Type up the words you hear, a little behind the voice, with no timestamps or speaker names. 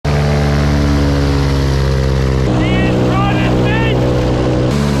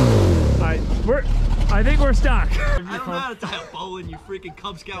stock. I don't know how to tie a bow in, you freaking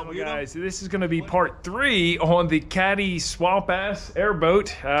Cub Scout weirdo. Guys, this is going to be part 3 on the CaddySwampAss Airboat,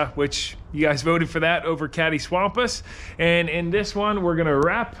 which you guys voted for that over CaddySwampAss. And in this one, we're going to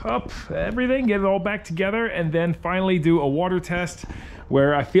wrap up everything, get it all back together, and then finally do a water test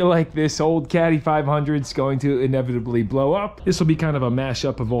where I feel like this old Caddy 500 is going to inevitably blow up. This will be kind of a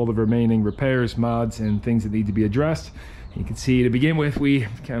mashup of all the remaining repairs, mods, and things that need to be addressed. You can see to begin with, we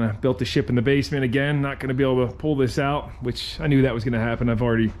kind of built the ship in the basement again. Not going to be able to pull this out, which I knew that was going to happen. I've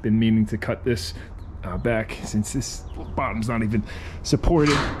already been meaning to cut this back since this bottom's not even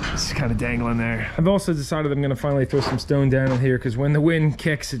supported. It's kind of dangling there. I've also decided I'm going to finally throw some stone down in here because when the wind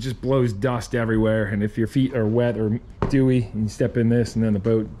kicks, it just blows dust everywhere. And if your feet are wet or dewy, you step in this and then the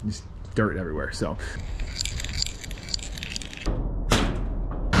boat, just dirt everywhere. So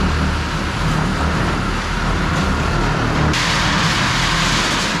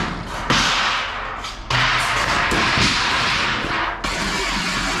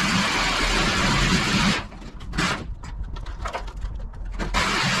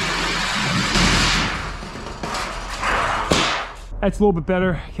that's a little bit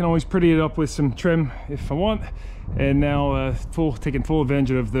better. I can always pretty it up with some trim if I want. And now taking full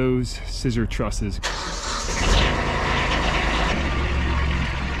advantage of those scissor trusses.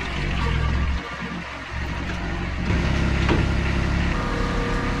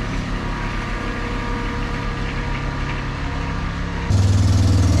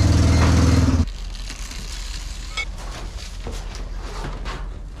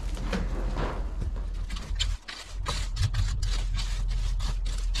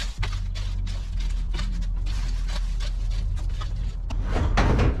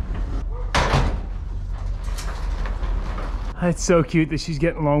 It's so cute that she's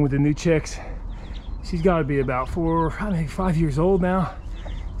getting along with the new chicks. She's got to be about 5 years old now.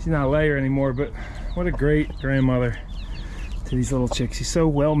 She's not a layer anymore, but what a great grandmother to these little chicks. She's so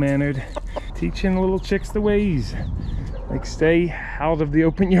well-mannered, teaching the little chicks the ways. Like, stay out of the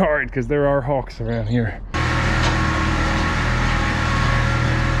open yard because there are hawks around here.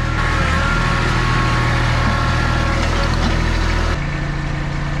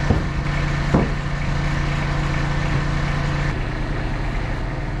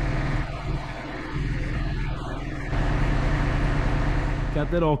 Got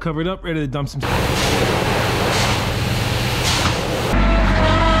that all covered up, ready to dump some.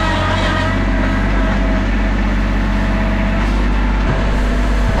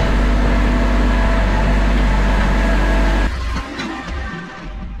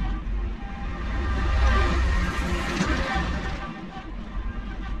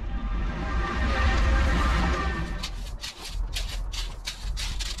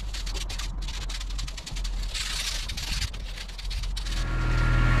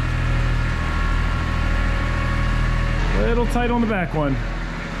 A little tight on the back one.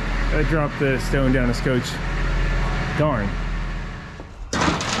 I dropped the stone down a scotch. Darn.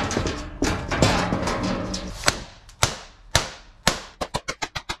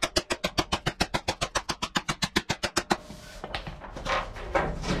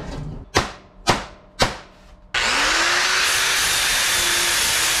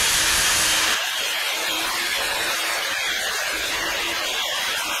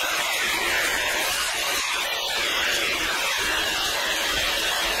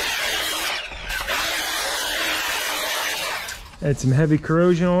 Had some heavy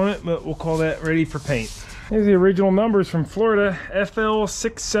corrosion on it, but we'll call that ready for paint. Here's the original numbers from Florida,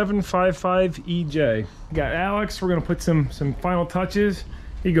 FL6755EJ. Got Alex, we're gonna put some final touches.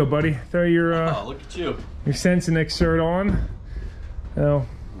 Here you go, buddy. Throw your oh, look at you. Your Sensenik shirt on. Oh,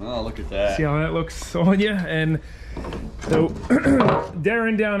 look at that. See how that looks on you? And so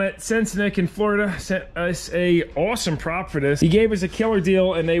Darren down at Sensenik in Florida sent us a awesome prop for this. He gave us a killer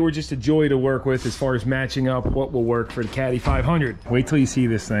deal and they were just a joy to work with as far as matching up what will work for the Caddy 500. Wait till you see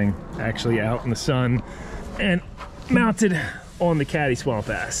this thing actually out in the sun and mounted on the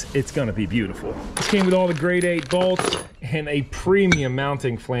CaddySwampAss. It's gonna be beautiful. This came with all the grade 8 bolts and a premium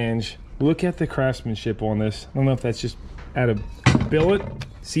mounting flange. Look at the craftsmanship on this. I don't know if that's just out of billet,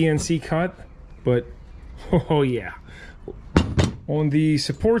 CNC cut, but oh yeah. On the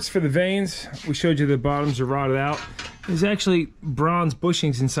supports for the vanes, we showed you the bottoms are rotted out. There's actually bronze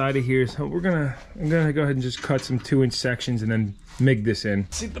bushings inside of here, so I'm gonna go ahead and just cut some 2-inch sections and then MIG this in.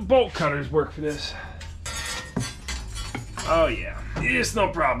 See if the bolt cutters work for this. Oh yeah, it's no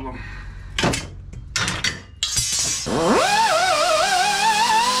problem.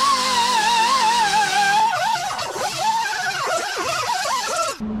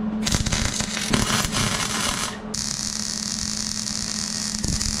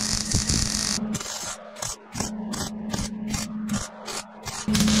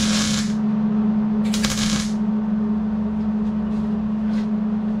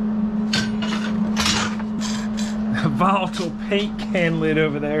 volatile paint can lid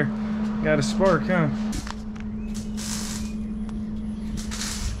over there. Got a spark, huh?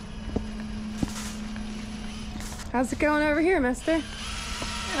 How's it going over here, mister?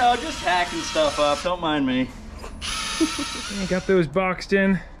 You know, just hacking stuff up. Don't mind me. Yeah, got those boxed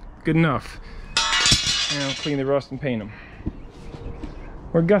in. Good enough. Now I'll clean the rust and paint them.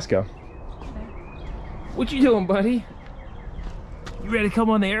 Where'd Gus go? What you doing, buddy? You ready to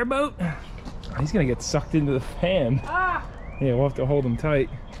come on the airboat? Oh, he's gonna get sucked into the fan. Ah! Yeah, we'll have to hold him tight.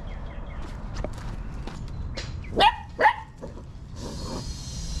 Get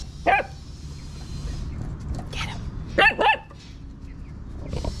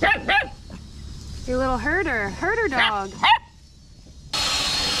him. Your little herder dog.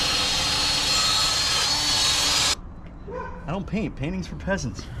 I don't paint. Painting's for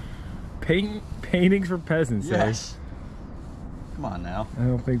peasants. Paintings for peasants, Yes. Come on now. I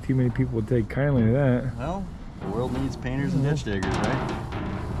don't think too many people would take kindly to that. Well, the world needs painters and ditch diggers, right?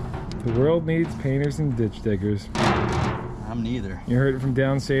 The world needs painters and ditch diggers. I'm neither. You heard it from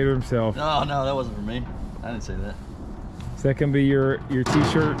Downstater himself. Oh, no, that wasn't for me. I didn't say that. Is that gonna be your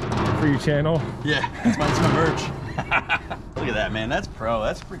t-shirt for your channel? Yeah, that's my merch. Look at that, man. That's pro.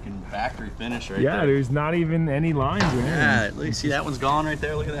 That's freaking factory finish right there. Yeah, there's not even any lines in there. Yeah, look, see that one's gone right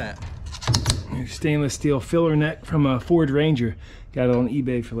there? Look at that. Your stainless steel filler neck from a Ford Ranger. Got it on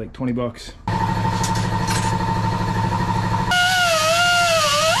eBay for like 20 bucks.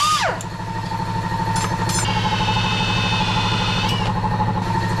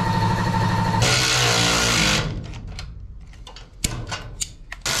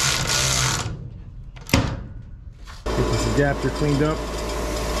 Get this adapter cleaned up.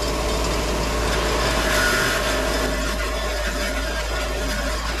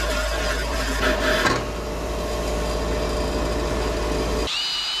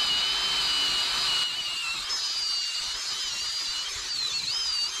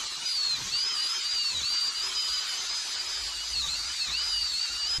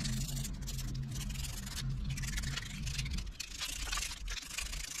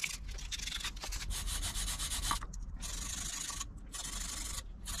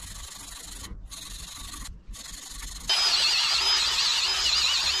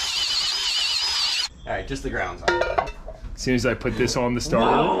 All right, just the grounds on. As soon as I put this on the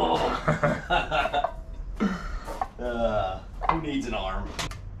starter. Who needs an arm?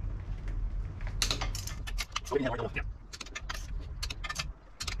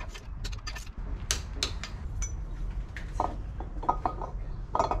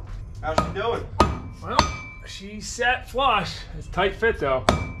 How's she doing? Well, she sat flush. It's a tight fit though.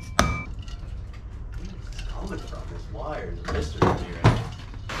 What's coming from this wire? There's a mystery in here right now.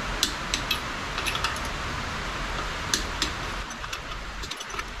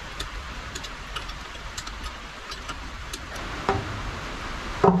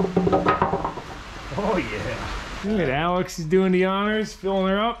 Oh yeah. Look at Alex is doing the honors, filling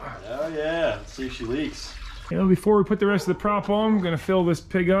her up. Oh yeah, let's see if she leaks. You know, before we put the rest of the prop on, I'm gonna fill this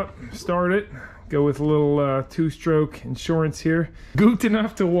pig up, start it, go with a little two-stroke insurance here. Goot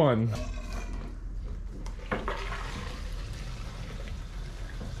enough to one.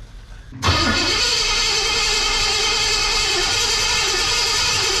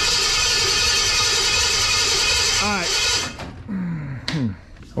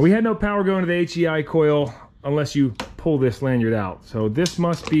 We had no power going to the HEI coil unless you pull this lanyard out. So this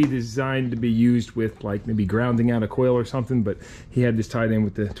must be designed to be used with like maybe grounding out a coil or something, but he had this tied in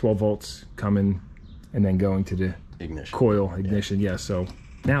with the 12 volts coming and then going to the Ignition. coil ignition. Yeah, so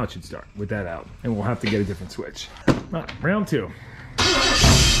now it should start with that out and we'll have to get a different switch. Round two.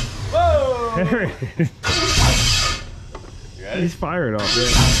 Whoa! There it is. You ready? He's fired up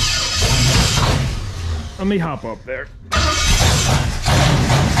there. Let me hop up there.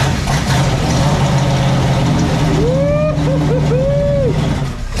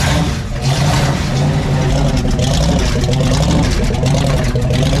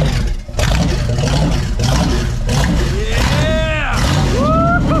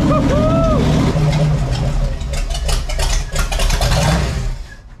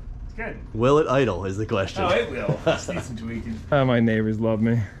 Will it idle is the question. Oh, it will. Just need some tweaking. My neighbors love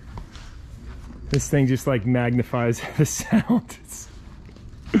me. This thing just like magnifies the sound. It's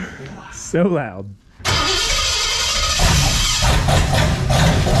so loud.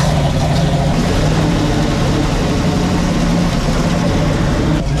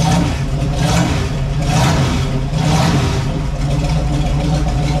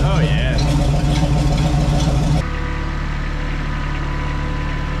 Oh yeah.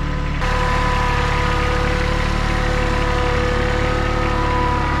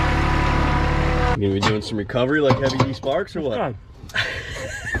 You gonna be doing some recovery like Heavy D Sparks or what? God.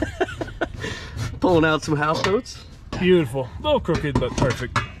 Pulling out some houseboats? Beautiful. A little crooked, but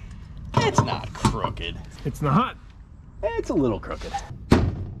perfect. It's not crooked. It's not. It's a little crooked.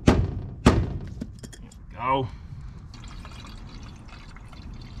 Go.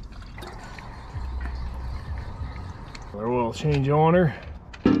 Our oil change on her.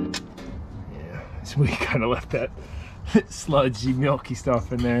 Yeah, so we kind of left that sludgy, milky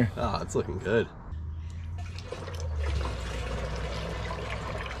stuff in there. Oh, it's looking good.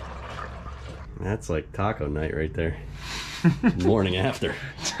 That's like taco night right there. Morning after.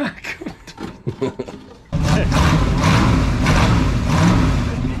 Taco.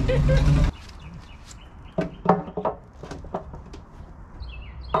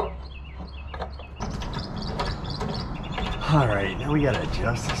 All right, now we gotta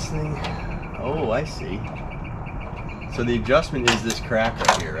adjust this thing. Oh, I see. So the adjustment is this crack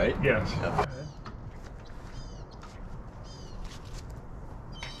right here, right? Yes. Yep.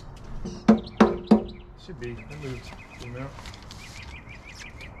 Should be. It moved.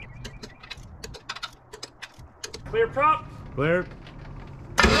 Clear prop. Clear.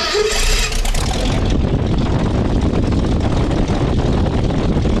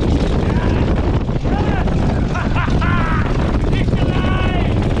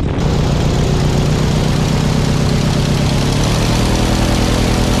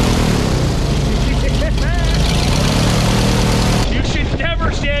 You should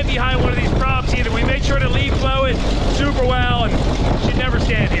never stand behind one of these props either. We made sure to lead flow it super well, and you should never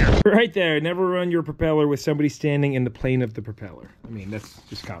stand here. Right there, never run your propeller with somebody standing in the plane of the propeller. I mean, that's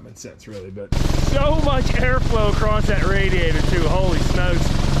just common sense, really, but so much airflow across that radiator, too. Holy smokes.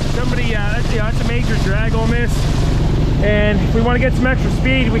 Somebody, that's a major drag on this. And if we want to get some extra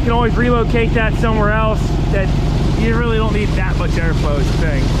speed, we can always relocate that somewhere else. That you really don't need that much airflow is the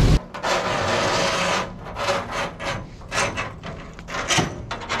thing.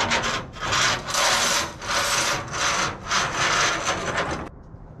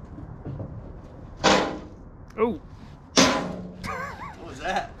 Oh. What was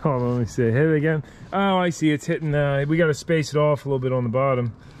that? Hold on, let me see. Hit it again. Oh, I see. It's hitting. We got to space it off a little bit on the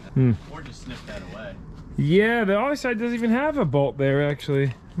bottom. Or just snip that away. Yeah, the other side doesn't even have a bolt there,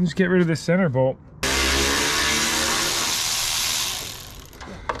 actually. Just get rid of the center bolt.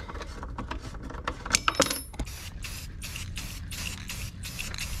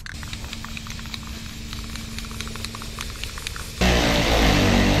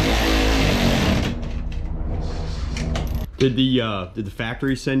 Did the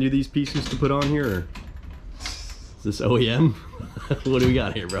factory send you these pieces to put on here, or is this OEM? What do we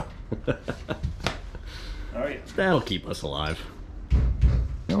got here, bro? Oh, yeah. That'll keep us alive.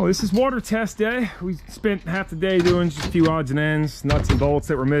 Oh, this is water test day. We spent half the day doing just a few odds and ends, nuts and bolts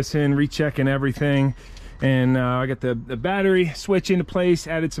that were missing, rechecking everything. And I got the battery switch into place,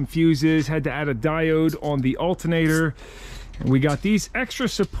 added some fuses, had to add a diode on the alternator. And we got these extra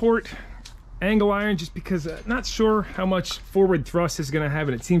support angle iron just because not sure how much forward thrust is going to have,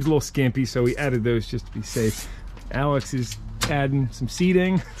 and it seems a little skimpy, so we added those just to be safe. Alex is adding some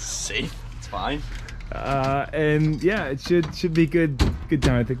seating. Safe, it's fine. And yeah, it should be good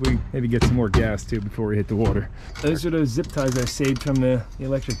time. I think we maybe get some more gas too before we hit the water. Those are those zip ties I saved from the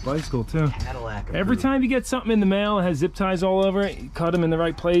electric bicycle too. Cadillac. Every time you get something in the mail that has zip ties all over it, you cut them in the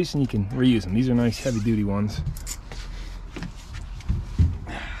right place and you can reuse them. These are nice heavy duty ones.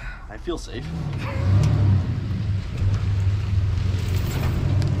 I feel safe.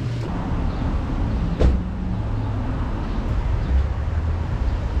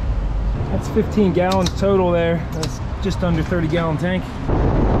 That's 15 gallons total there. That's just under 30-gallon tank.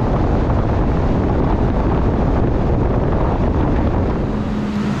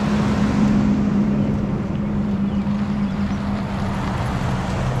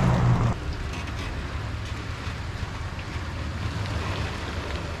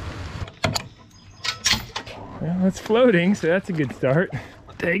 Well, it's floating, so that's a good start.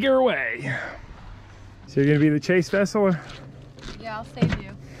 Take her away. So you're gonna be the chase vessel? Or? Yeah, I'll save you.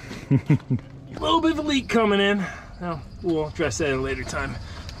 A little bit of a leak coming in. Well, we'll address that at a later time.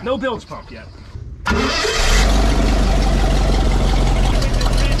 No bilge pump yet. I'm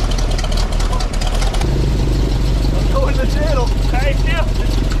going to the channel. Hey, yeah.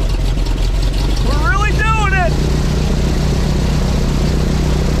 We're really doing it.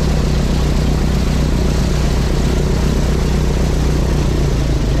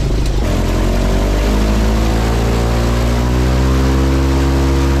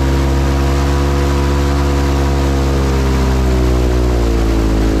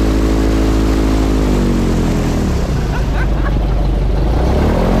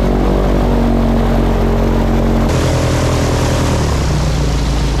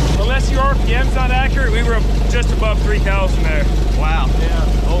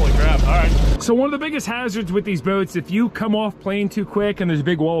 So one of the biggest hazards with these boats, if you come off plane too quick and there's a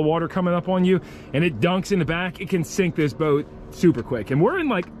big wall of water coming up on you and it dunks in the back, it can sink this boat super quick. And we're in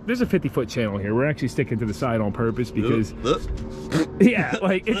like, there's a 50-foot channel here. We're actually sticking to the side on purpose because, yeah,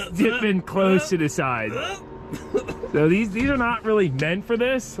 like it's dipping close to the side. So these are not really meant for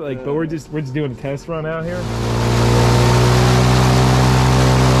this, like, but we're just doing a test run out here.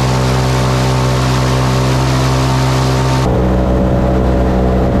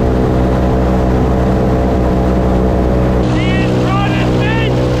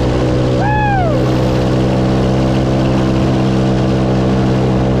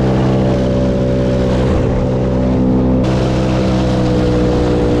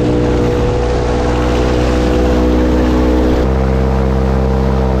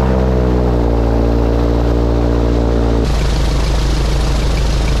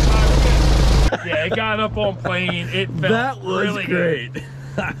 Up on plane, it felt that was really great. Good.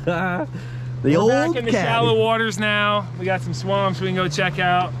 The We're old back in the caddy. shallow waters now. We got some swamps we can go check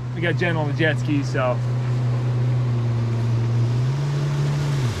out. We got Jen on the jet ski, so.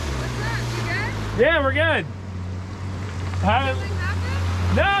 What's that? You good? Yeah, we're good. Something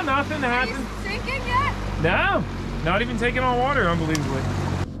happened? No, nothing Are happened. you sinking yet? No, not even taking on water, unbelievably.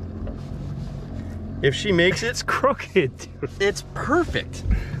 If she makes it, It's crooked, dude. it's perfect.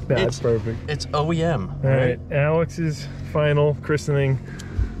 That's perfect. It's OEM. All right, Alex's final christening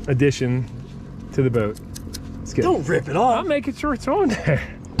addition to the boat. Let's get. Don't rip it I'm off. making sure it's on there.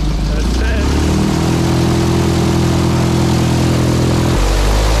 That's it.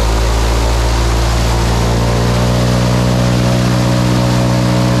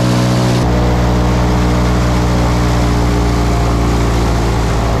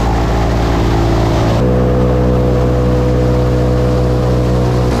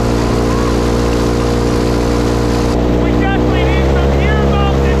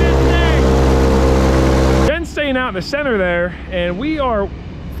 Out in the center there, and we are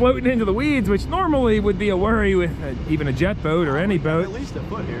floating into the weeds, which normally would be a worry with even a jet boat or any boat. At least a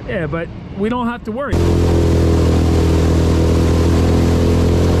foot here. Yeah, but we don't have to worry.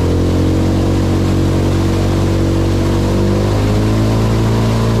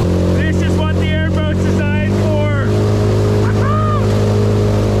 This is what the airboat's designed for.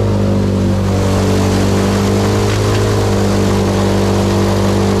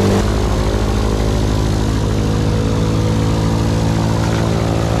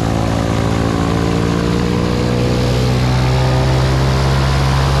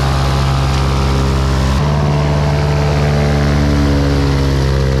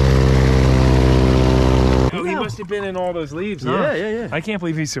 Must have been in all those leaves, huh? Yeah, yeah, yeah. I can't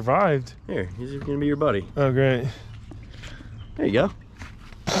believe he survived. Here, he's gonna be your buddy. Oh, great. There you go.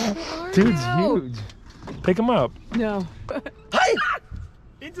 Dude's huge. Pick him up. No. Hey!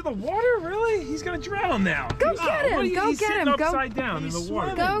 Into the water? Really? He's gonna drown now. Go get him. What, Go he's get sitting him. Go. upside down in the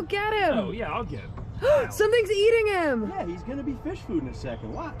water. Go get him. Oh, yeah, I'll get him. Something's eating him. Yeah, he's gonna be fish food in a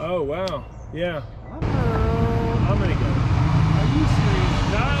second. Watch. Oh, wow. Yeah. Oh. I'm gonna go. Are you serious?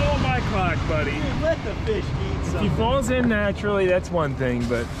 Not on my clock, buddy. Dude, let the fish eat If he something. falls in naturally, that's one thing,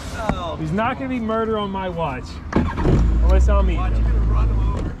 but Oh, he's not gonna be murder on my watch. Unless I'm eating watch, you're him. gonna run him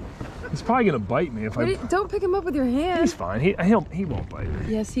over. He's probably gonna bite me if I... Don't pick him up with your He's hand. fine. He won't bite me.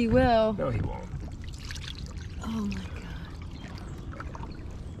 Yes, he will. No, he won't. Oh my god.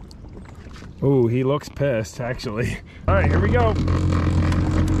 Oh, he looks pissed, actually. All right, here we go.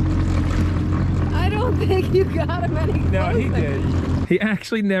 I don't think you got him any closer. No, he did. He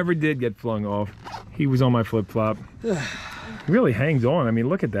actually never did get flung off. He was on my flip-flop. He really hangs on. I mean,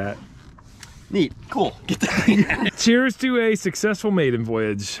 look at that. Neat. Cool. Get that. Cheers to a successful maiden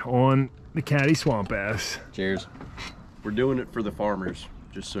voyage on the CaddySwampAss. Cheers. We're doing it for the farmers,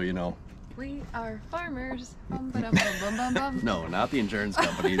 just so you know. We are farmers. Bum, ba-dum, bum, bum, bum, bum. No, not the insurance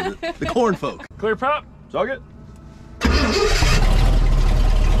company. the corn folk. Clear prop. It's all good.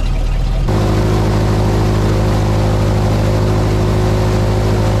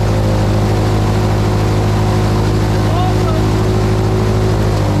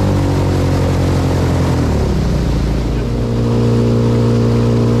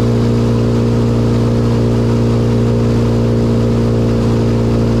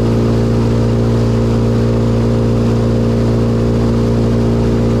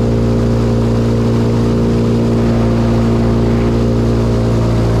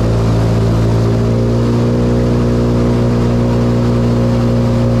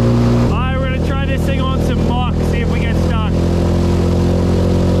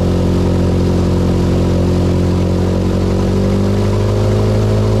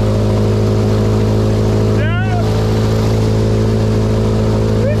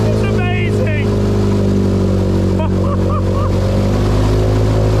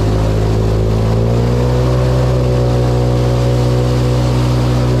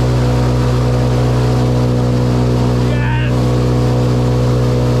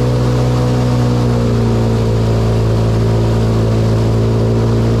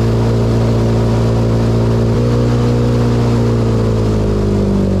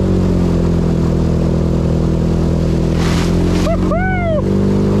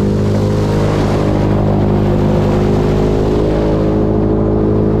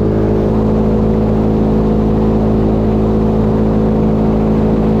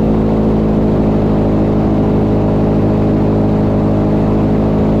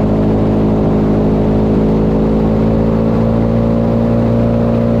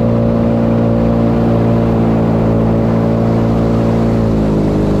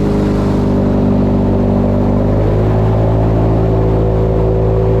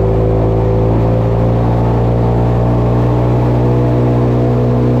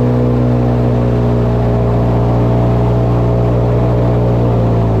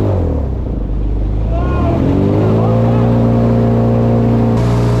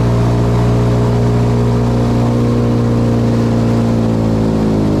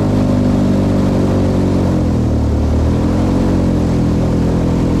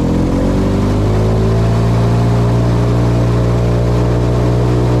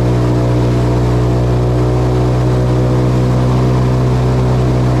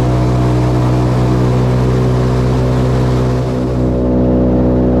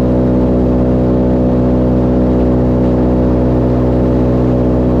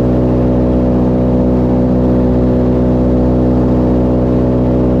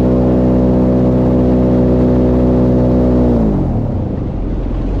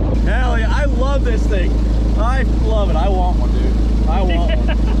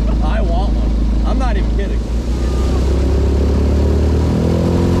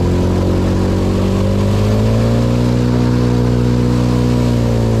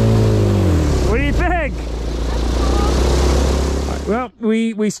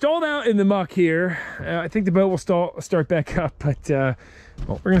 we stalled out in the muck here. I think the boat will start back up, but well,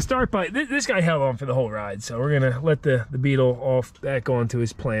 we're gonna start by this guy held on for the whole ride, so we're gonna let the beetle off back onto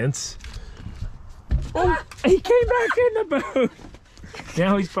his plants. Oh, he came back in the boat.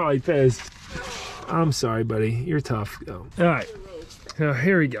 Now he's probably pissed. I'm sorry, buddy. You're tough. Oh. All right. So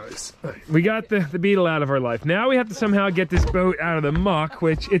here he goes. All right. We got the beetle out of our life. Now we have to somehow get this boat out of the muck,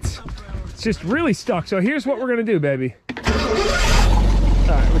 which it's just really stuck. So here's what we're gonna do, baby.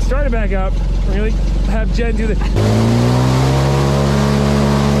 All right, we started back up. We're gonna have Jen do the.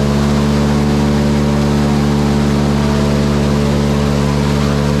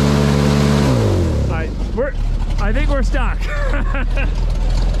 I think we're stuck.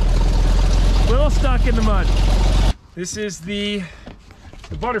 Little stuck in the mud. This is the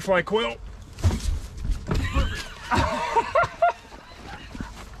butterfly quilt.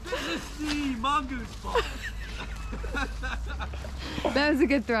 This is the mongoose ball. That was a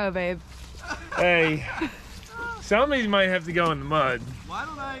good throw, babe. Hey, some of these might have to go in the mud. Why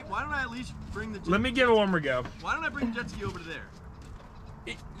don't I at least bring the jet Let me give it one more go. Why don't I bring the jet ski over to there?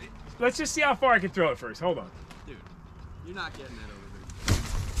 Let's just see how far I can throw it first. Hold on. Dude, you're not getting that over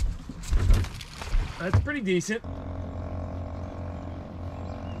there. That's pretty decent.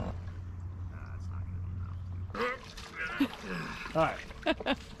 All right.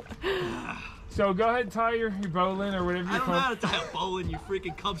 So go ahead and tie your bowline or whatever I you're don't know how to tie a bowline, you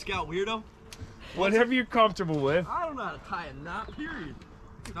freaking Cub Scout weirdo. whatever you're comfortable with. I don't know how to tie a knot, period.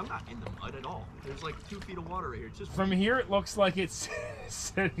 Dude, I'm not in the mud at all. There's like 2 feet of water right here. It's just From here, it looks like it's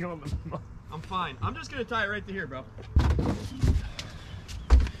sitting on the mud. I'm fine. I'm just gonna tie it right to here, bro. Yeah.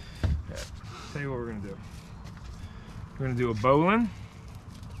 Tell you what we're gonna do. We're gonna do a bowline,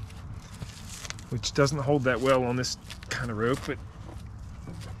 which doesn't hold that well on this kind of rope, but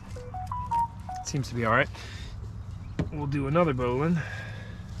it seems to be all right. We'll do another bowline.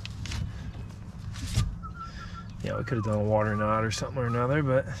 Yeah, we could have done a water knot or something or another,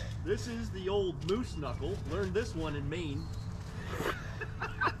 but This is the old moose knuckle. Learned this one in Maine.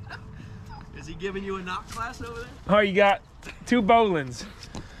 Is he giving you a knot class over there? oh, you got 2 bowlines.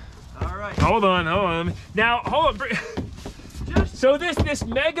 All right. Hold on. Now, hold on. So this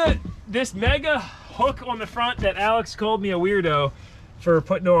mega hook on the front that Alex called me a weirdo for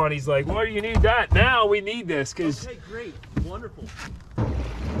putting on. He's like, "Why do you need that?" Now we need this because. Okay, great, wonderful.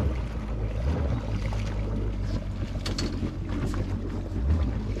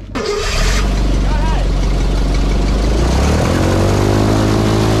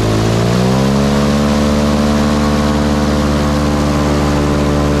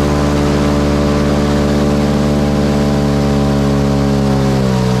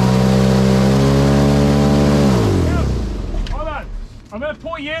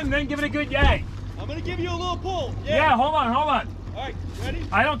 And then give it a good yank. I'm gonna give you a little pull. Yeah, hold on. All right, ready?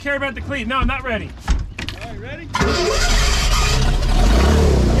 I don't care about the cleat. No, I'm not ready. All right, ready?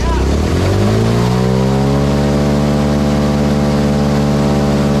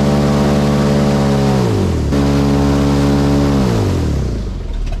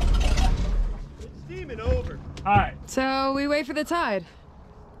 It's steaming over. All right. So we wait for the tide.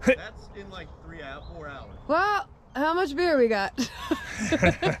 That's in like 4 hours. Well, how much beer we got?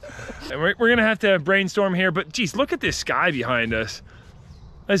 We're gonna have to brainstorm here, but geez, look at this sky behind us.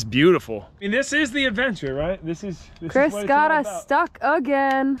 That's beautiful. I mean, this is the adventure, right? This is Chris what it's got all us about. stuck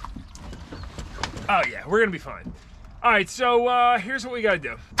again. Oh yeah, we're gonna be fine. All right, so here's what we gotta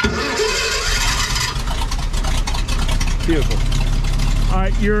do. Beautiful. All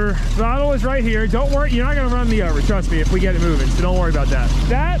right, your throttle is right here. Don't worry, you're not gonna run me over, trust me, if we get it moving, so don't worry about that.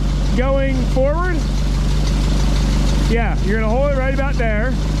 That going forward, yeah, you're gonna hold it right about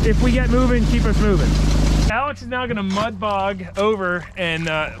there. If we get moving, keep us moving. Alex is now gonna mud bog over and,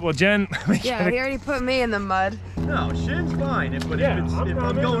 well, Jen. Yeah, he already put me in the mud. No, Shin's fine. If I'm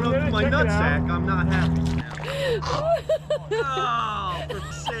going up to my check it nutsack, out. I'm not happy. Oh, for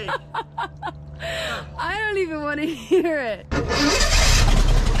fuck's sake. I don't even want to hear it.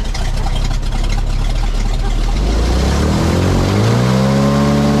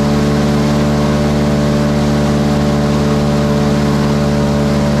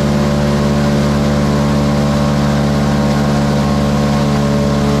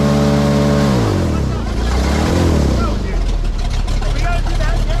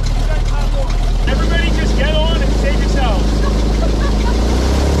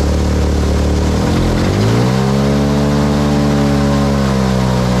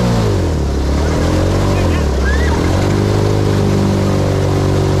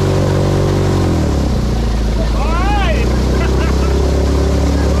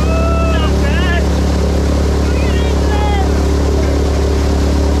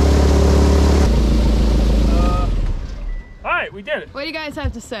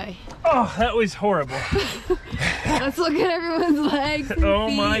 have to say? Oh, that was horrible. Let's look at everyone's legs and Oh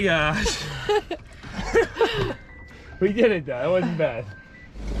feet. my gosh. We did it though, it wasn't bad.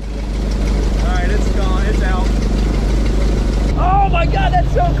 All right, it's gone, it's out. Oh my god,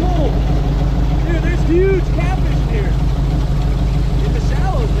 that's so cool! Dude, there's huge catfish here. In the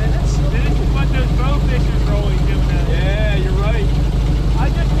shallows, man, that's so This is what those bowfishers are always doing now. Yeah, you're right. I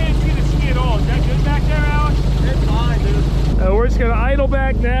just can't see the ski at all. Is that good back there, Alex? It's fine, dude. We're just gonna idle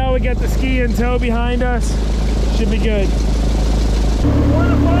back now. We got the ski in tow behind us. Should be good. We're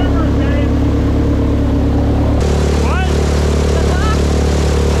the farmers, man. What?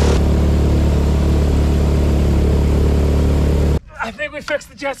 I think we fixed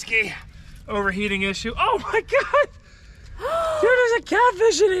the jet ski overheating issue. Oh my god! Dude, there's a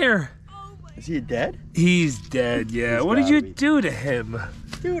catfish in here. Is he dead? He's dead, yeah. He's What did gotta you be. do to him?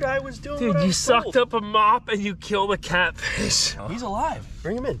 Dude, I was doing Dude, what I you was sucked told. up a mop and you killed a catfish. He's alive.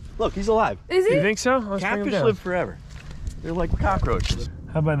 Bring him in. Look, he's alive. Is You he? think so? Let's bring him Catfish down. live forever. They're like cockroaches.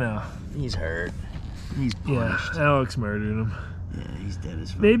 How about now? He's hurt. He's Yeah, punished. Alex murdered him. Yeah, he's dead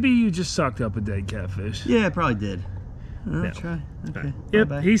as fuck. Maybe you just sucked up a dead catfish. Yeah, I probably did. I'll No. try. Okay. Yep,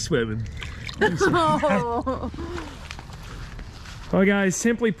 Bye-bye. he's swimming. Oh. Well, guys,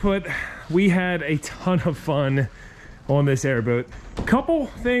 simply put, we had a ton of fun on this airboat. Couple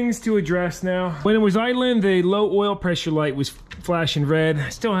things to address now. When it was idling, the low oil pressure light was flashing red. I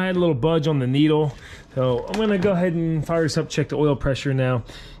still had a little budge on the needle. So I'm gonna go ahead and fire this up, check the oil pressure now.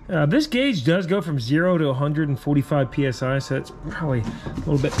 This gauge does go from 0 to 145 PSI, so that's probably a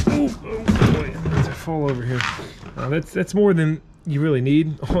little bit, oh boy, that's a fall over here. That's more than you really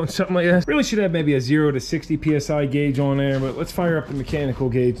need on something like that. Really should have maybe a 0 to 60 PSI gauge on there, but let's fire up the mechanical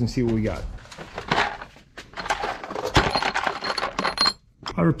gauge and see what we got.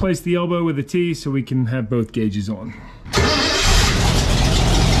 I replaced the elbow with a T so we can have both gauges on.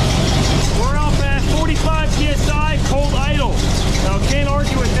 We're up at 45 PSI, cold idle. Now can't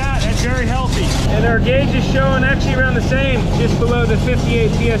argue with that, that's very healthy. And our gauge is showing actually around the same, just below the 58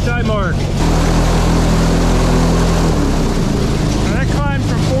 PSI mark. Now that climbed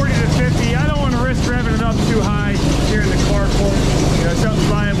from 40 to 50. I don't want to risk revving it up too high here in the carport. You know, something's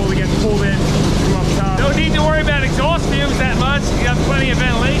liable to get pulled in from up top. Don't need to worry about exhaust fumes that much. You got plenty of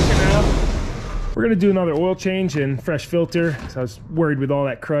ventilation now. We're gonna do another oil change and fresh filter. So I was worried with all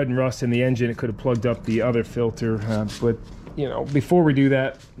that crud and rust in the engine, it could have plugged up the other filter. But you know, before we do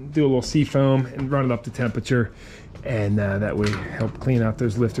that, do a little sea foam and run it up to temperature, and that way help clean out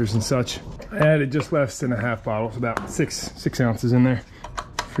those lifters and such. I added just less than a half bottle, it's about six ounces in there.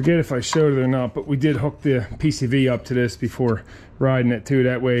 Forget if I showed it or not, but we did hook the PCV up to this before riding it too.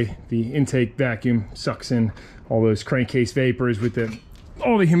 That way the intake vacuum sucks in all those crankcase vapors with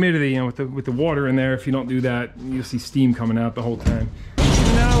all the humidity, you know, with the water in there. If you don't do that, you'll see steam coming out the whole time.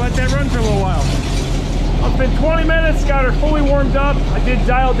 Now let that run for a little while. Up in 20 minutes, got her fully warmed up. I did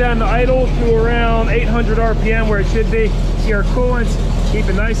dial down the idle to around 800 RPM where it should be. See our coolants, keep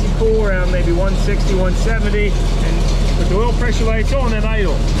it nice and cool around maybe 160, 170. And with the oil pressure lights on at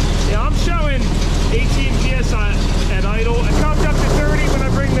idle. Yeah, I'm showing 18 PSI at idle. It comes up to 30 when I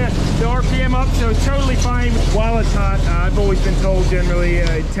bring the RPM up, so it's totally fine while it's hot. I've always been told generally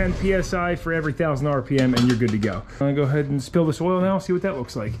 10 PSI for every 1,000 RPM and you're good to go. I'm gonna go ahead and spill this oil now, see what that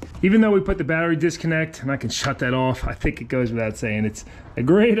looks like. Even though we put the battery disconnect, and I can shut that off, I think it goes without saying, it's a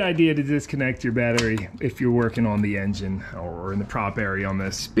great idea to disconnect your battery if you're working on the engine or in the prop area on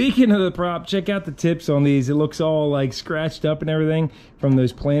this. Speaking of the prop, check out the tips on these. It looks all like scratched up and everything from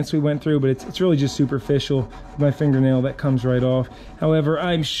those plants we went through, but it's really just superficial. My fingernail, that comes right off. However,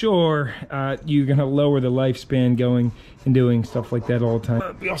 I'm sure you're gonna lower the lifespan going and doing stuff like that all the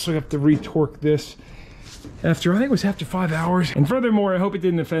time. We also have to retorque this after, I think it was after 5 hours. And furthermore, I hope it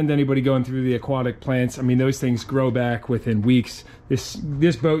didn't offend anybody going through the aquatic plants. I mean, those things grow back within weeks. This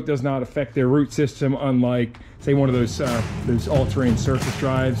boat does not affect their root system, unlike, say, one of those all-terrain surface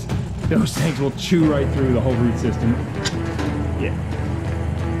drives. Those things will chew right through the whole root system. Yeah.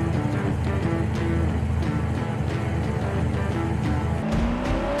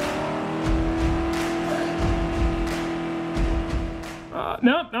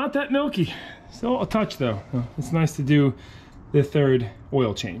 No, not that milky. Still a touch though. It's nice to do the third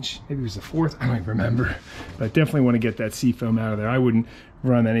oil change. Maybe it was the fourth, I don't even remember. But I definitely want to get that sea foam out of there. I wouldn't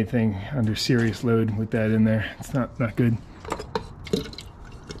run anything under serious load with that in there. It's not good.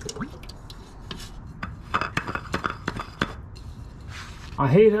 I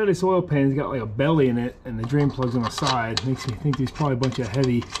hate how this oil pan's got like a belly in it and the drain plug's on the side. Makes me think there's probably a bunch of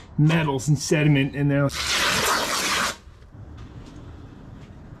heavy metals and sediment in there.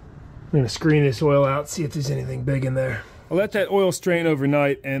 I'm gonna screen this oil out, see if there's anything big in there. I let that oil strain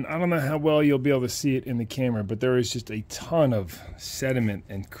overnight, and I don't know how well you'll be able to see it in the camera, but there is just a ton of sediment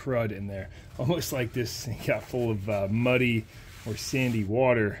and crud in there. Almost like this got full of muddy or sandy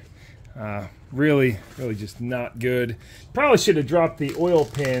water. Really just not good. Probably should have dropped the oil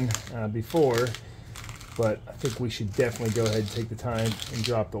pan before, but I think we should definitely go ahead and take the time and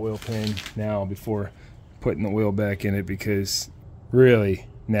drop the oil pan now before putting the oil back in it, because really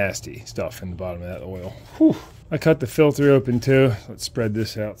nasty stuff in the bottom of that oil. Whew. I cut the filter open too. Let's spread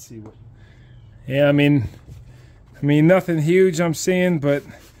this out, see what. Yeah, I mean nothing huge I'm seeing, but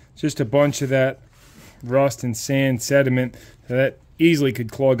just a bunch of that rust and sand sediment that easily could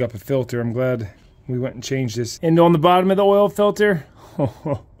clog up a filter. I'm glad we went and changed this. And on the bottom of the oil filter,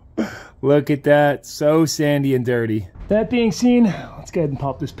 look at that, so sandy and dirty. That being seen, let's go ahead and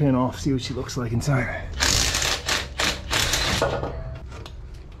pop this pin off, see what she looks like inside.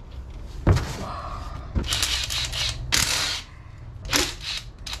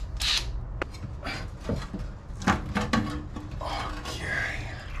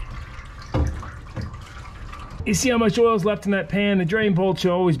 You see how much oil is left in that pan? The drain bolt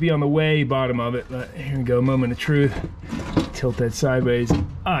should always be on the way bottom of it. But here we go, moment of truth. Tilt that sideways.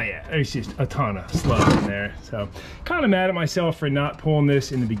 Oh yeah, there's just a ton of sludge in there. So kind of mad at myself for not pulling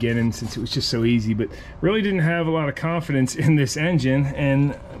this in the beginning, since it was just so easy, but really didn't have a lot of confidence in this engine.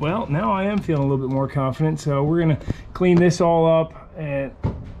 And well, now I am feeling a little bit more confident. So we're gonna clean this all up and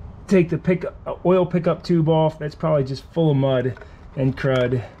take the oil pickup tube off. That's probably just full of mud and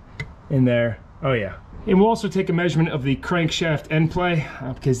crud in there. Oh yeah. And we'll also take a measurement of the crankshaft end play,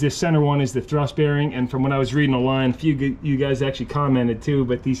 because this center one is the thrust bearing, and from when I was reading online, a few of you guys actually commented too,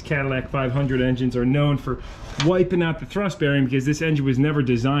 but these Cadillac 500 engines are known for wiping out the thrust bearing, because this engine was never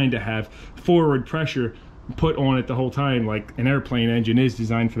designed to have forward pressure put on it the whole time like an airplane engine is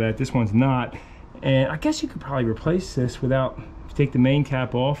designed for that. This one's not. And I guess you could probably replace this without, take the main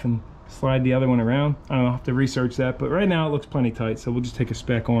cap off and slide the other one around. I don't know, I'll have to research that, but right now it looks plenty tight, so we'll just take a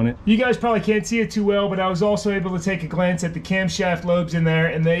spec on it. You guys probably can't see it too well, but I was also able to take a glance at the camshaft lobes in there,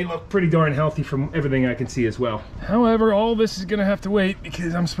 and they look pretty darn healthy from everything I can see as well. However, all this is gonna have to wait,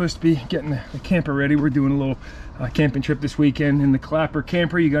 because I'm supposed to be getting the camper ready. We're doing a little camping trip this weekend in the Clapper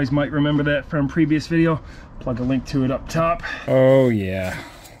camper. You guys might remember that from previous video. Plug a link to it up top. Oh yeah,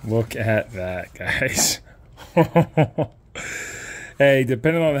 look at that, guys. Hey,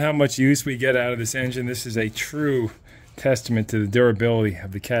 depending on how much use we get out of this engine, this is a true testament to the durability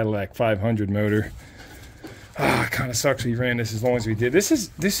of the Cadillac 500 motor. Kind of sucks we ran this as long as we did. This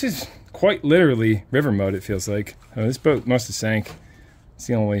is quite literally river mode, it feels like. This boat must have sank. It's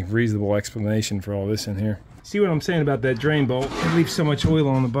the only reasonable explanation for all this in here. See what I'm saying about that drain bolt? It leaves so much oil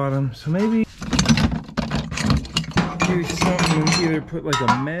on the bottom, so maybe do something, either put like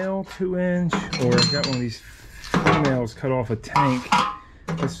a male 2-inch, or I've got one of these females cut off a tank.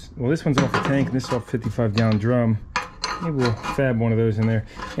 This one's off a tank, and this is off a 55-gallon drum. Maybe we'll fab one of those in there.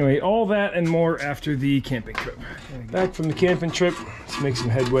 Anyway, all that and more after the camping trip. Back from the camping trip, let's make some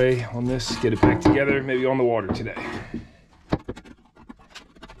headway on this, get it back together, maybe on the water today.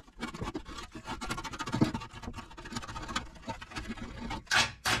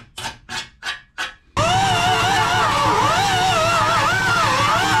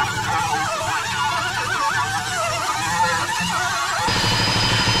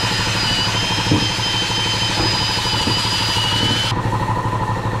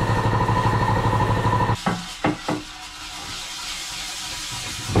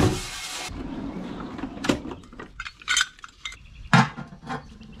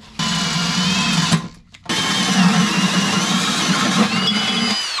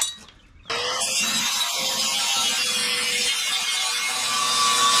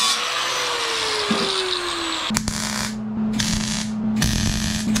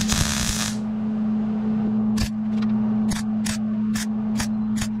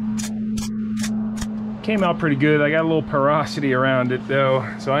 Came out pretty good. I got a little porosity around it though,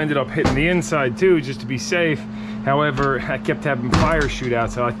 so I ended up hitting the inside too just to be safe. However, I kept having fire shoot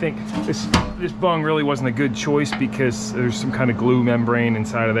out, so I think this bung really wasn't a good choice, because there's some kind of glue membrane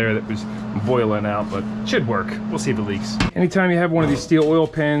inside of there that was boiling out, but it should work. We'll see if it leaks. Anytime you have one of these steel oil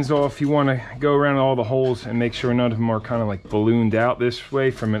pans off, you want to go around all the holes and make sure none of them are kind of like ballooned out this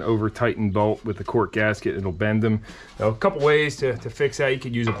way from an over tightened bolt with the cork gasket. It'll bend them. So a couple ways to fix that. You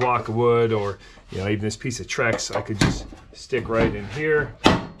could use a block of wood, or even this piece of Trex I could just stick right in here.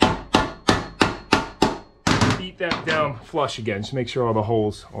 Beat that down flush again, just make sure all the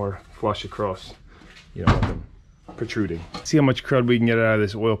holes are flush across. You don't want them protruding. See how much crud we can get out of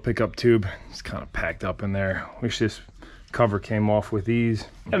this oil pickup tube. It's kind of packed up in there. Wish this cover came off with ease.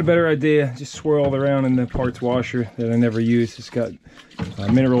 Got a better idea, just swirled around in the parts washer that I never use. It's got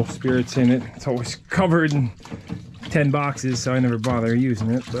mineral spirits in it. It's always covered in 10 boxes, so I never bother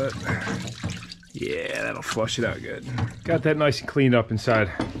using it, but yeah, that'll flush it out good. Got that nice and cleaned up inside.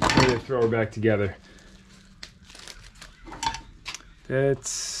 Ready to throw her back together.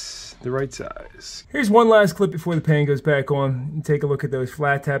 That's the right size. Here's one last clip before the pan goes back on. And take a look at those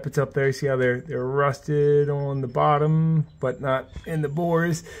flat tappets up there. See how they're rusted on the bottom, but not in the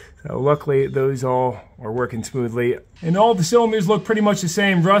bores. So luckily those all are working smoothly. And all the cylinders look pretty much the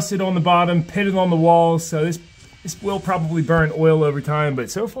same. Rusted on the bottom, pitted on the walls. So this will probably burn oil over time, but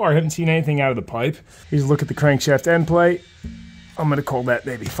so far I haven't seen anything out of the pipe. Here's a look at the crankshaft end plate. I'm gonna call that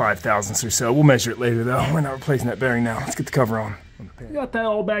maybe 5 thousandths or so. We'll measure it later though. We're not replacing that bearing now. Let's get the cover on. We got that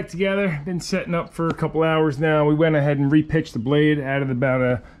all back together. Been setting up for a couple hours now. We went ahead and repitched the blade, added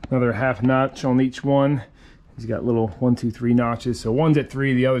about another half notch on each one. He's got little 1, 2, 3 notches. So one's at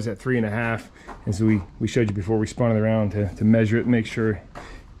 3, the other's at 3.5. And so we showed you before we spun it around to measure it, make sure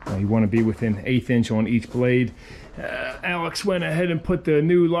you want to be within 1/8 inch on each blade. Alex went ahead and put the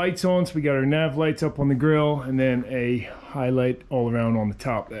new lights on, so we got our nav lights up on the grill and then a highlight all around on the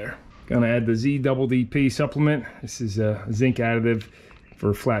top there. Gonna add the ZDDP supplement. This is a zinc additive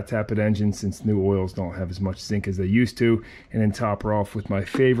for flat tappet engines since new oils don't have as much zinc as they used to. And then top her off with my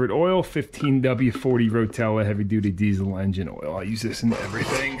favorite oil, 15W40 Rotella heavy duty diesel engine oil. I use this in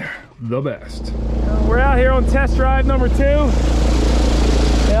everything, the best. We're out here on test drive number 2.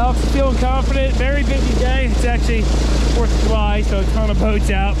 Alex is feeling confident, very busy day. It's actually 4th of July, so a ton of boats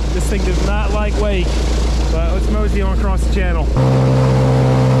out. This thing does not like wake, but let's mosey on across the channel.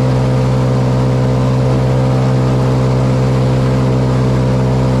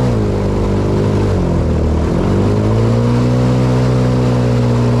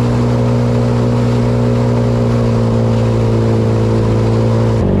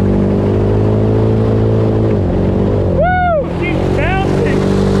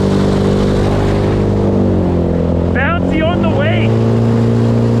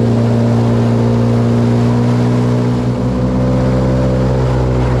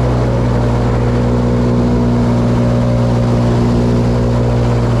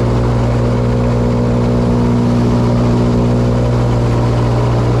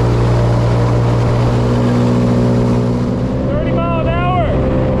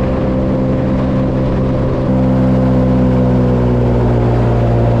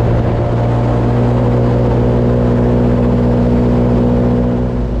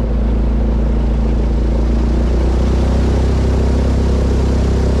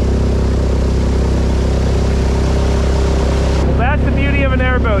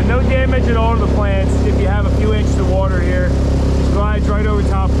 Airboat, no damage at all to the plants. If you have a few inches of water here, just glides right over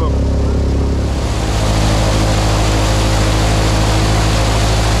top of them.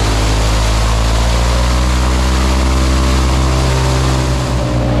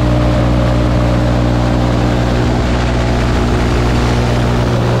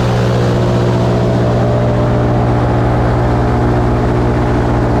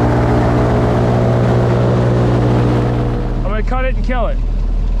 Cut it and kill it.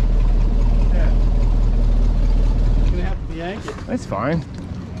 Yeah. You're gonna have to yank it. That's fine.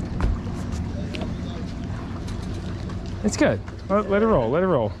 It's good. Let it roll. Let it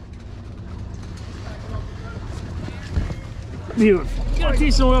roll. Beautiful. Got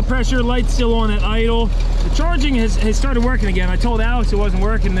decent oil pressure. Light's still on at idle. The charging has started working again. I told Alex it wasn't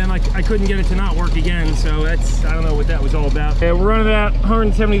working, then I couldn't get it to not work again. So that's, I don't know what that was all about. Yeah, we're running at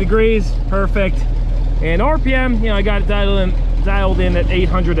 170 degrees. Perfect. And RPM, you know, I got it dialed in at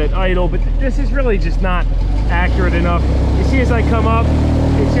 800 at idle, but this is really just not accurate enough. You see as I come up,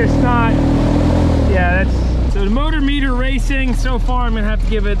 it's just not, yeah, that's, so the motor meter racing, so far I'm gonna have to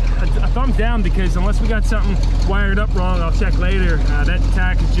give it a thumbs down, because unless we got something wired up wrong, I'll check later. That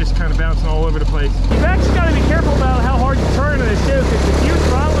tack is just kind of bouncing all over the place. You've actually got to be careful about how hard you turn on this too, because if you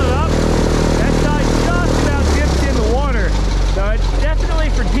throttle it up, that side just about dips in the water. So it's definitely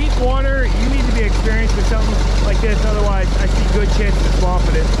for deep water, you need to be experienced with something like this, otherwise I see good chances of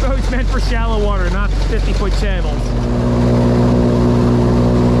swamping it. So it's meant for shallow water, not 50-foot channels.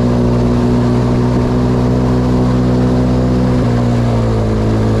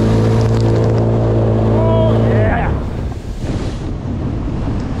 Oh yeah!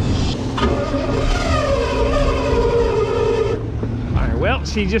 Alright, well,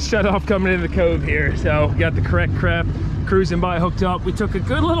 she just shut off coming into the cove here, so we got the correct crap. Cruising by, hooked up. We took a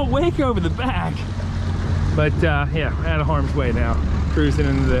good little wake over the back, but yeah, out of harm's way now, cruising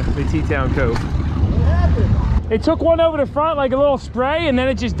into the T-Town Cove. What happened? It took one over the front like a little spray, and then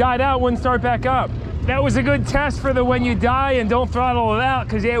it just died out, wouldn't start back up. that was a good test for the when you die and don't throttle it out,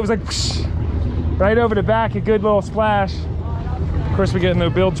 because yeah, it was like whoosh, right over the back, a good little splash. Of course, we got no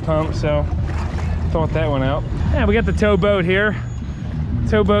bilge pump, so thought that one out. Yeah, we got the towboat here.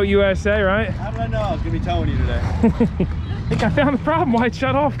 Towboat USA, right? How did I know I was gonna be towing you today? I think I found the problem why it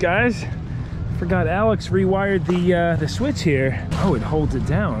shut off, guys. Forgot Alex rewired the switch here. Oh, it holds it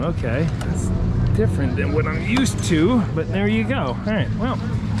down. Okay, that's different than what I'm used to, but there you go. All right, well,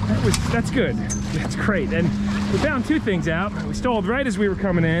 that's good. That's great. And we found two things out. We stalled right as we were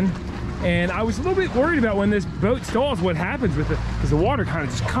coming in, and I was a little bit worried about when this boat stalls what happens with it, because the water kind of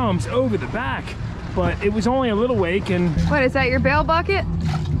just comes over the back. But it was only a little wake, and What, is that your bail bucket?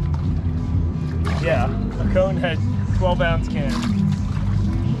 yeah, a cone head 12-ounce can.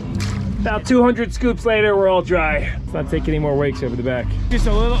 About 200 scoops later, we're all dry. Let's not take any more wakes over the back. Just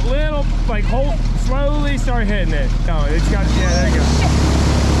a little, like, hold, slowly start hitting it. Oh, it's got, yeah, there you go.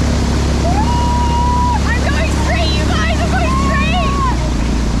 I'm going straight, you guys! I'm going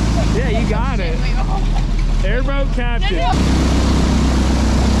straight! Yeah, you got it. Airboat captain. No.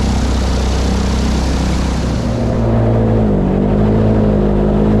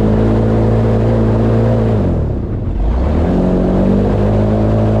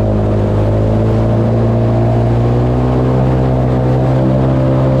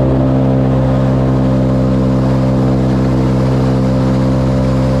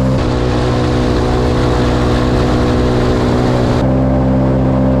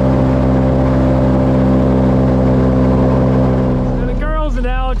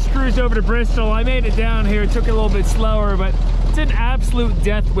 Over to Bristol. I made it down here. It took a little bit slower, but it's an absolute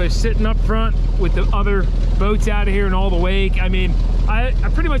death wish sitting up front with the other boats out of here and all the wake. I mean, I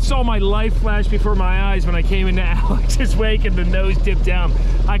pretty much saw my life flash before my eyes when I came into Alex's wake and the nose dipped down.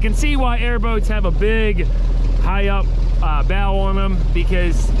 I can see why airboats have a big high up bow on them,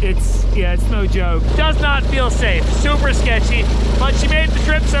 because it's no joke. Does not feel safe. Super sketchy, but she made the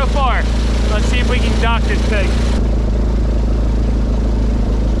trip so far. Let's see if we can dock this thing.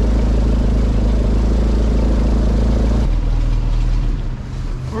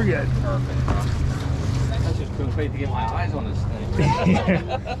 We're good. Perfect. I just couldn't wait to get my eyes on this thing.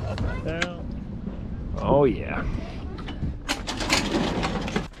 Oh yeah.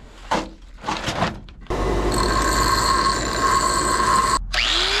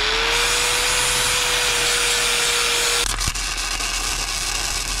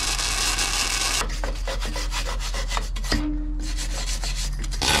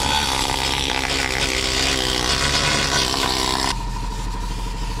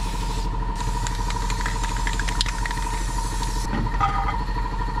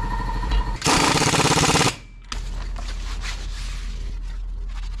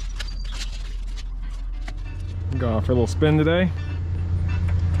 Going for a little spin today.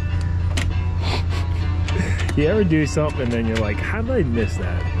 You ever do something and then you're like, how did I miss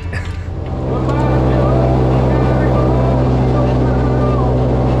that?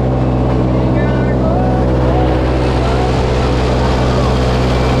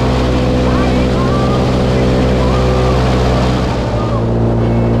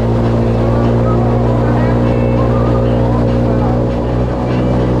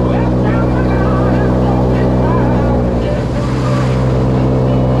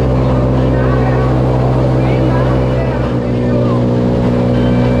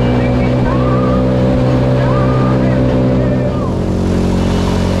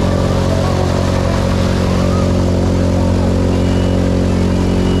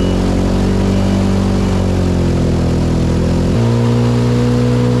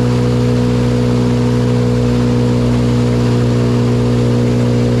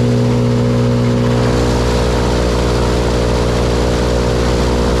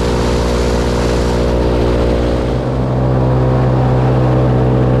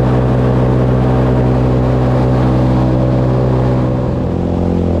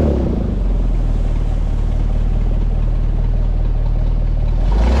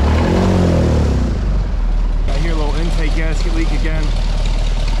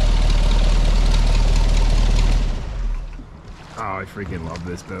 I freaking love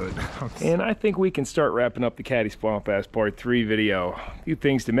this boat. And I think we can start wrapping up the CaddySwampAss Part 3 video. A few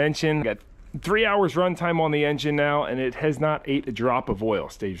things to mention. Got 3 hours runtime on the engine now, and it has not ate a drop of oil.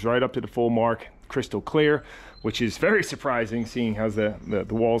 Stays right up to the full mark, crystal clear. which is very surprising, seeing how the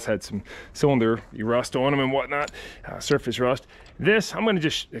walls had some cylinder rust on them and whatnot, surface rust. This, I'm going to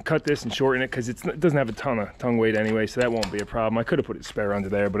just cut this and shorten it because it doesn't have a ton of tongue weight anyway, so that won't be a problem. I could have put it spare under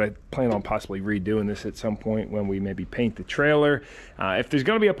there, but I plan on possibly redoing this at some point when we maybe paint the trailer. If there's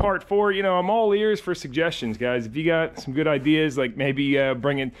going to be a part 4, you know, I'm all ears for suggestions, guys. If you got some good ideas, like maybe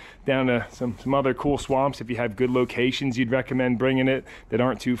bringing down to some other cool swamps, if you have good locations you'd recommend bringing it that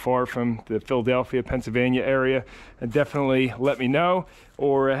aren't too far from the Philadelphia, Pennsylvania area, definitely let me know.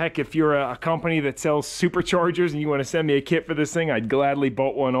 Or heck, if you're a company that sells superchargers and you want to send me a kit for this thing, I'd gladly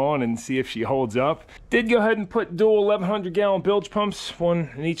bolt one on and see if she holds up. Did go ahead and put dual 1100 gallon bilge pumps, one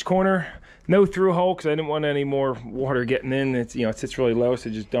in each corner. No through hole because I didn't want any more water getting in. It's, you know, it sits really low, so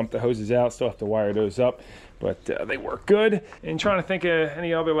just dump the hoses out. Still have to wire those up, but they work good. And trying to think of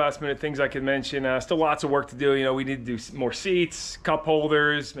any other last minute things I could mention. Still lots of work to do. You know, we need to do more seats, cup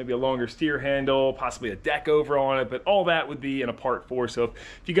holders, maybe a longer steer handle, possibly a deck over on it, but all that would be in a part 4. So if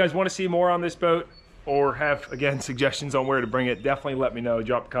you guys want to see more on this boat, or have, again, suggestions on where to bring it, definitely let me know.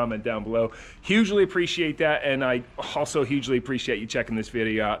 Drop a comment down below. Hugely appreciate that, and I also hugely appreciate you checking this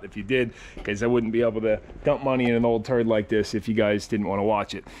video out if you did, because I wouldn't be able to dump money in an old turd like this if you guys didn't want to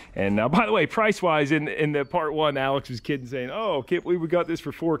watch it. And by the way, price-wise, in the part 1, Alex was kidding, saying, oh, can't believe we got this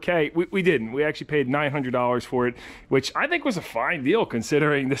for $4K. We didn't. We actually paid $900 for it, which I think was a fine deal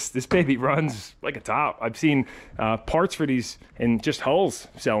considering this baby runs like a top. I've seen parts for these and just hulls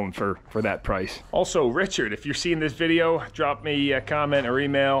selling for that price. Also, Richard, if you're seeing this video, drop me a comment or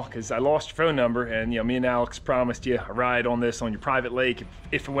email, because I lost your phone number, and you know, me and Alex promised you a ride on this on your private lake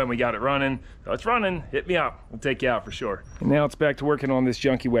if and when we got it running. So it's running, hit me up, we'll take you out for sure. And now it's back to working on this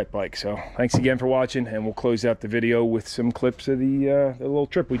junky wet bike. So thanks again for watching, and we'll close out the video with some clips of the little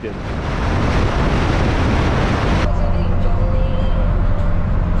trip we did.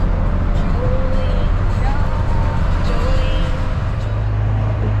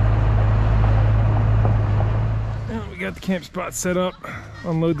 Got the camp spot set up,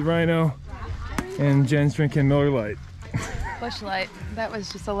 unload the Rhino, and Jen's drinking Miller Lite. Bush Light. That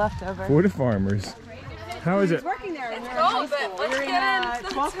was just a leftover. For the farmers. How is it? Working there in high school. Let's get in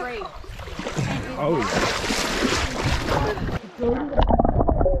 12th grade. Oh.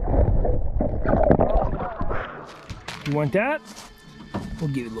 You want that? We'll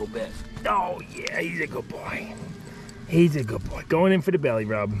give you a little bit. Oh yeah, he's a good boy. He's a good boy. Going in for the belly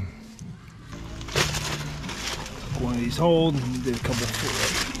rub. One of these hold and did a couple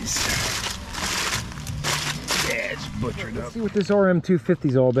fillets. Yeah, it's butchered up. Let's see what this RM250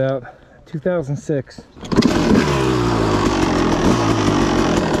 is all about. 2006.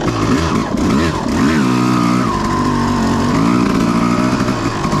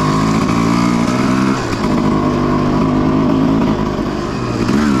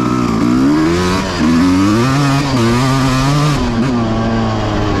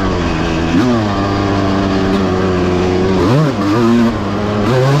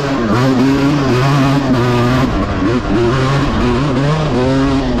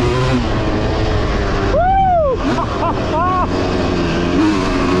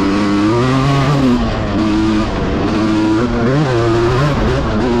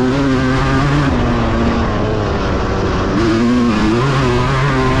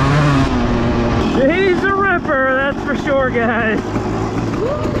 Guys.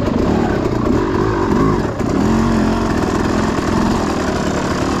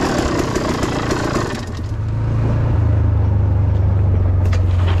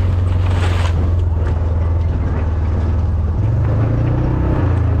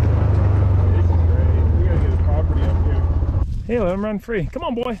 Hey, let him run free. Come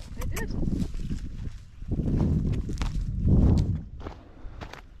on, boy. I did.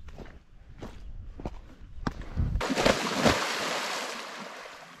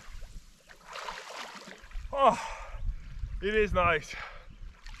 Oh, it is nice.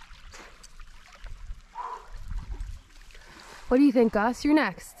 What do you think, Gus? You're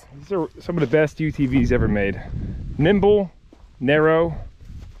next. These are some of the best UTVs ever made. Nimble, narrow,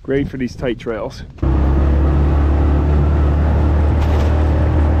 great for these tight trails.